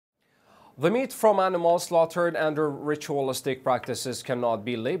The meat from animals slaughtered under ritualistic practices cannot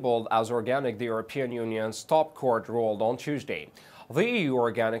be labeled as organic, the European Union's top court ruled on Tuesday. The EU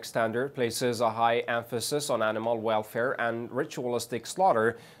organic standard places a high emphasis on animal welfare, and ritualistic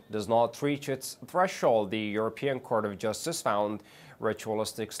slaughter does not reach its threshold, the European Court of Justice found.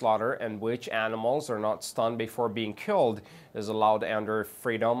 Ritualistic slaughter, in which animals are not stunned before being killed, is allowed under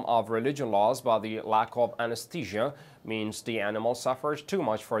freedom of religion laws, but the lack of anesthesia means the animal suffers too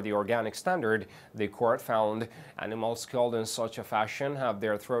much for the organic standard. The court found animals killed in such a fashion have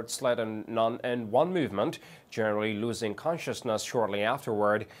their throats slit in one movement, generally losing consciousness shortly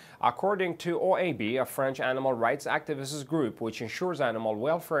afterward. According to OAB, a French animal rights activist group which ensures animal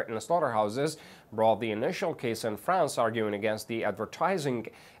welfare in slaughterhouses, brought the initial case in France, arguing against the advertising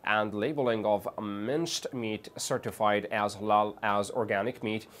and labeling of minced meat certified as halal as organic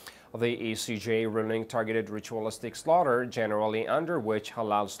meat. The ECJ ruling targeted ritualistic slaughter, generally under which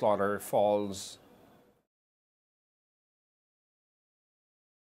halal slaughter falls.